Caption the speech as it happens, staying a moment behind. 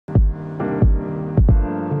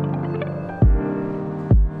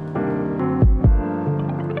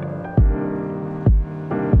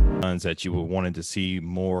fans that you were wanting to see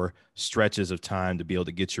more stretches of time to be able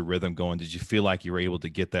to get your rhythm going. Did you feel like you were able to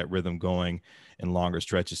get that rhythm going in longer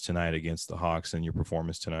stretches tonight against the Hawks in your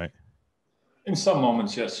performance tonight? In some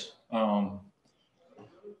moments, yes.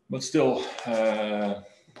 But still, that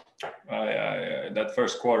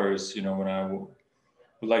first quarter is, when I would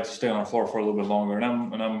like to stay on the floor for a little bit longer, and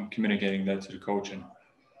I'm communicating that to the coach, and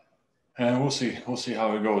we'll see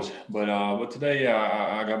how it goes. But today,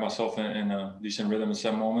 I got myself in a decent rhythm in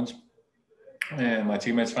some moments, and my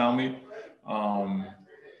teammates found me.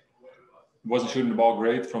 Wasn't shooting the ball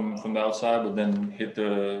great from the outside, but then hit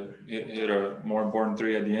a more important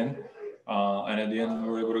three at the end. And at the end, we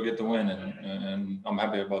were able to get the win, and I'm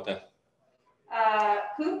happy about that.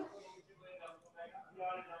 Coop?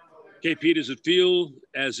 KP, does it feel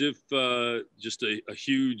as if just a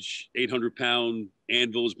huge 800-pound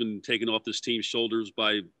anvil has been taken off this team's shoulders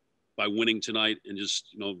by winning tonight, and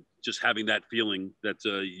just having that feeling that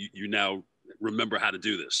you now remember how to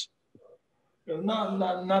do this?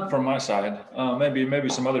 Not from my side. Maybe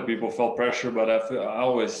some other people felt pressure, but I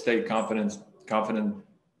always stay confident.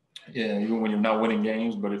 Yeah, even when you're not winning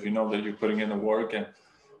games, but if you know that you're putting in the work, and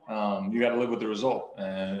you got to live with the result.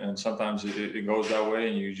 And sometimes it goes that way,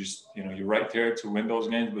 and you just you're right there to win those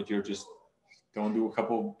games, but you're just don't do a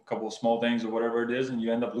couple of small things or whatever it is, and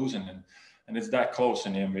you end up losing. And it's that close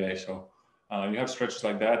in the NBA. So you have stretches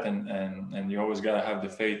like that, and you always got to have the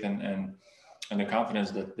faith and the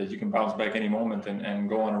confidence that you can bounce back any moment and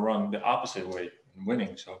go on a run the opposite way and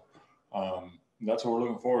winning. So that's what we're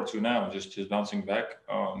looking forward to now, just bouncing back,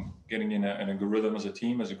 getting in a good rhythm as a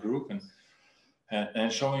team, as a group,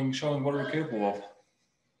 and showing what we're capable of.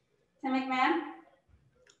 Tim McMahon?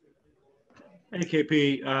 Hey,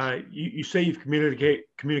 KP, you say you've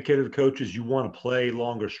communicated to coaches you want to play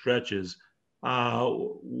longer stretches.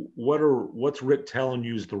 What's Rick telling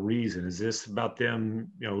you is the reason? Is this about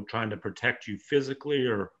them, trying to protect you physically,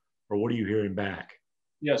 or what are you hearing back?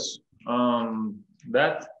 Yes,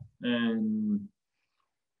 that, and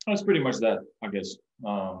that's pretty much that, I guess.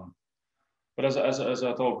 But as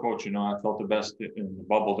I told Coach, I felt the best in the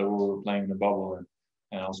bubble, that we were playing in the bubble,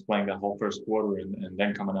 and I was playing that whole first quarter, and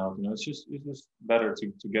then coming out. It's just better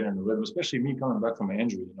to get in the rhythm, especially me coming back from an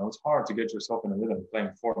injury. It's hard to get yourself in a rhythm,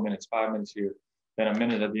 playing 4 minutes, 5 minutes here, then a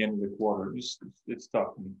minute at the end of the quarter. It's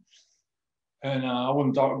tough. And I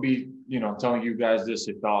wouldn't be telling you guys this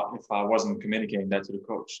if I wasn't communicating that to the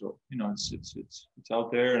coach. So it's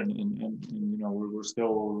out there, and we're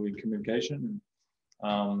still in communication,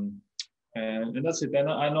 and that's it. And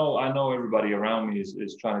I know everybody around me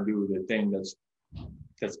is trying to do the thing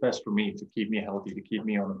that's best for me, to keep me healthy, to keep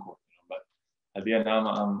me on the court. But at the end,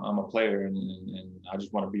 I'm a player, and I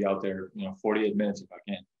just want to be out there 48 minutes if I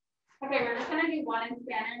can. Okay, we're just going to do one in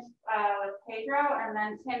Spanish with Pedro, and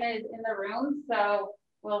then Tim is in the room, so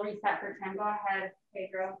we'll reset for Tim. Go ahead,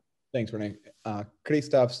 Pedro. Thanks, Renee.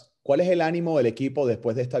 Kristaps, ¿cuál es el ánimo del equipo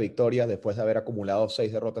después de esta victoria, después de haber acumulado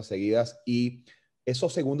 6 derrotas seguidas y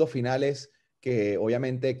esos segundos finales que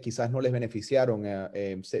obviamente quizás no les beneficiaron?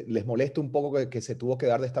 ¿Les molesta un poco que se tuvo que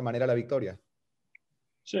dar de esta manera la victoria?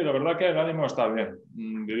 Sí, la verdad que el ánimo está bien.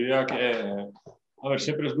 Diría que,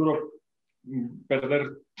 siempre es duro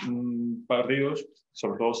perder partidos,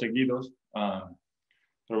 sobre todo seguidos,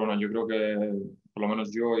 pero bueno, yo creo que por lo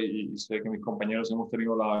menos yo y sé que mis compañeros hemos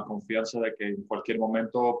tenido la confianza de que en cualquier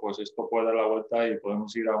momento pues esto puede dar la vuelta y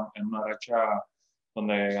podemos ir en una racha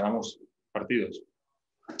donde ganamos partidos.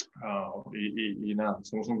 Y nada,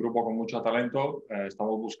 somos un grupo con mucho talento,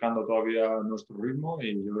 estamos buscando todavía nuestro ritmo,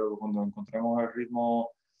 y yo creo que cuando encontremos el ritmo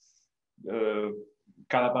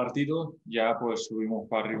cada partido, ya pues subimos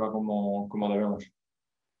para arriba como debemos.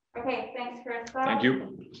 Okay, thanks, Kristaps. Thank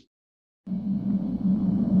you.